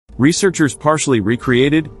Researchers partially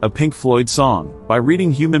recreated a Pink Floyd song by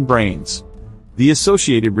reading human brains. The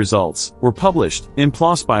associated results were published in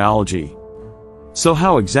PLOS Biology. So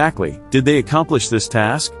how exactly did they accomplish this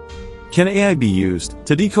task? Can AI be used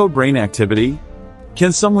to decode brain activity?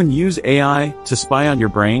 Can someone use AI to spy on your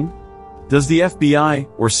brain? Does the FBI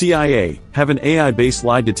or CIA have an AI-based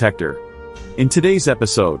lie detector? In today's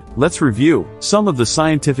episode, let's review some of the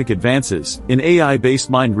scientific advances in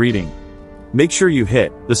AI-based mind reading. Make sure you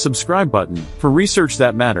hit the subscribe button for research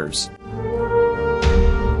that matters.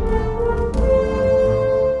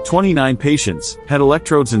 29 patients had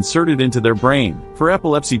electrodes inserted into their brain for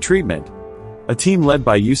epilepsy treatment. A team led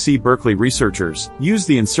by UC Berkeley researchers used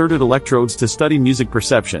the inserted electrodes to study music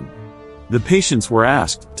perception. The patients were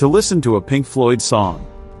asked to listen to a Pink Floyd song.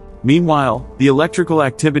 Meanwhile, the electrical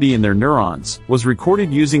activity in their neurons was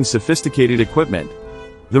recorded using sophisticated equipment.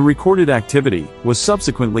 The recorded activity was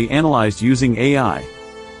subsequently analyzed using AI.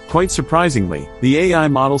 Quite surprisingly, the AI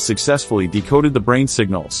model successfully decoded the brain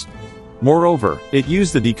signals. Moreover, it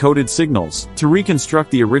used the decoded signals to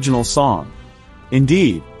reconstruct the original song.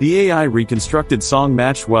 Indeed, the AI reconstructed song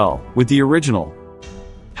matched well with the original.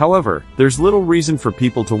 However, there's little reason for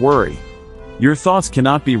people to worry. Your thoughts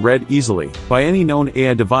cannot be read easily by any known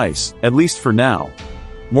AI device, at least for now.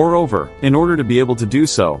 Moreover, in order to be able to do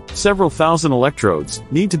so, several thousand electrodes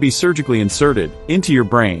need to be surgically inserted into your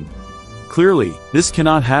brain. Clearly, this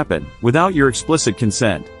cannot happen without your explicit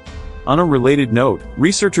consent. On a related note,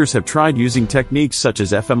 researchers have tried using techniques such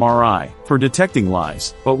as fMRI for detecting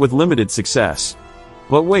lies, but with limited success.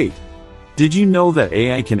 But wait! Did you know that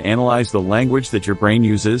AI can analyze the language that your brain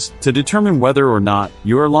uses to determine whether or not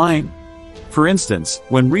you are lying? For instance,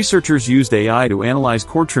 when researchers used AI to analyze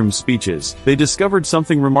courtroom speeches, they discovered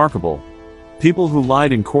something remarkable. People who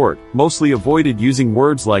lied in court mostly avoided using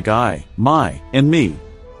words like I, my, and me.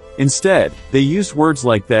 Instead, they used words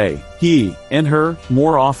like they, he, and her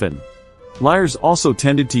more often. Liars also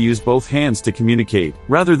tended to use both hands to communicate,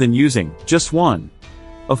 rather than using just one.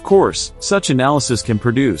 Of course, such analysis can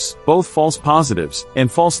produce both false positives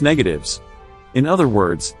and false negatives. In other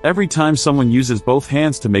words, every time someone uses both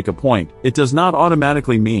hands to make a point, it does not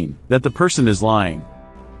automatically mean that the person is lying.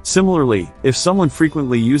 Similarly, if someone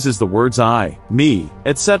frequently uses the words I, me,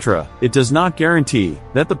 etc., it does not guarantee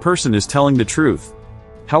that the person is telling the truth.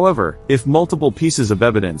 However, if multiple pieces of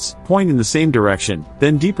evidence point in the same direction,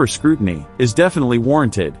 then deeper scrutiny is definitely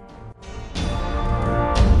warranted.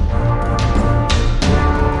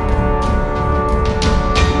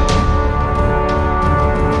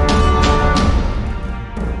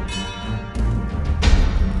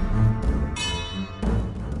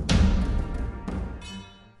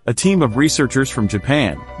 A team of researchers from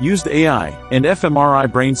Japan used AI and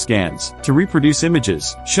fMRI brain scans to reproduce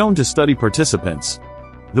images shown to study participants.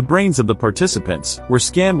 The brains of the participants were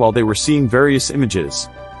scanned while they were seeing various images.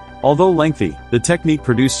 Although lengthy, the technique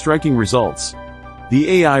produced striking results. The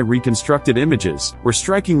AI reconstructed images were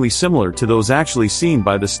strikingly similar to those actually seen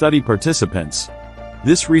by the study participants.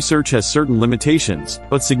 This research has certain limitations,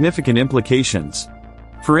 but significant implications.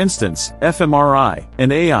 For instance, fMRI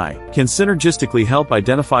and AI can synergistically help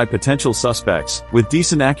identify potential suspects with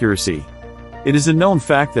decent accuracy. It is a known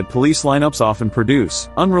fact that police lineups often produce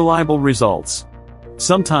unreliable results.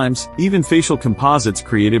 Sometimes, even facial composites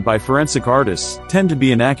created by forensic artists tend to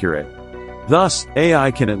be inaccurate. Thus,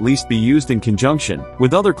 AI can at least be used in conjunction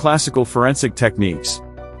with other classical forensic techniques.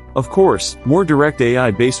 Of course, more direct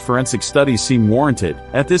AI-based forensic studies seem warranted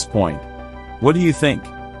at this point. What do you think?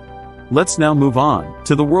 Let's now move on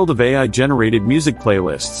to the world of AI-generated music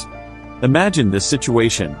playlists. Imagine this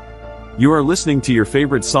situation. You are listening to your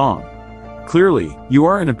favorite song. Clearly, you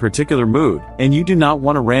are in a particular mood, and you do not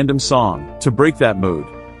want a random song to break that mood.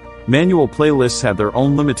 Manual playlists have their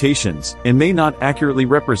own limitations and may not accurately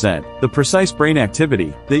represent the precise brain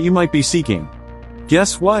activity that you might be seeking.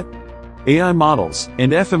 Guess what? AI models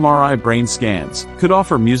and fMRI brain scans could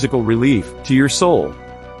offer musical relief to your soul.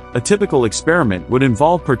 A typical experiment would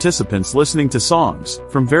involve participants listening to songs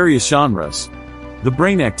from various genres. The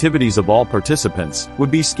brain activities of all participants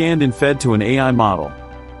would be scanned and fed to an AI model.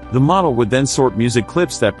 The model would then sort music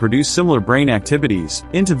clips that produce similar brain activities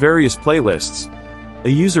into various playlists. A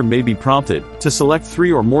user may be prompted to select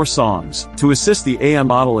 3 or more songs to assist the AI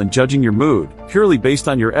model in judging your mood, purely based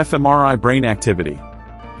on your fMRI brain activity.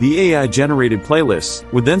 The AI-generated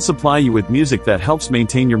playlists would then supply you with music that helps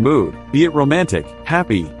maintain your mood, be it romantic,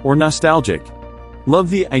 happy, or nostalgic. Love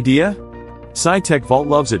the idea? SciTech Vault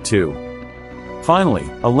loves it too. Finally,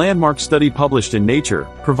 a landmark study published in Nature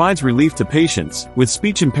provides relief to patients with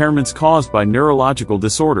speech impairments caused by neurological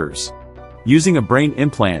disorders. Using a brain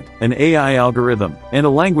implant, an AI algorithm, and a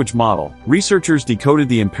language model, researchers decoded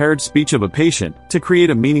the impaired speech of a patient to create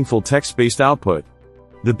a meaningful text-based output.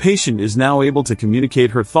 The patient is now able to communicate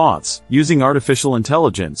her thoughts using artificial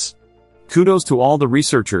intelligence. Kudos to all the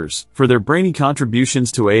researchers for their brainy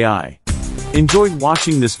contributions to AI. Enjoyed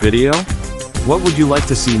watching this video? What would you like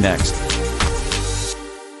to see next?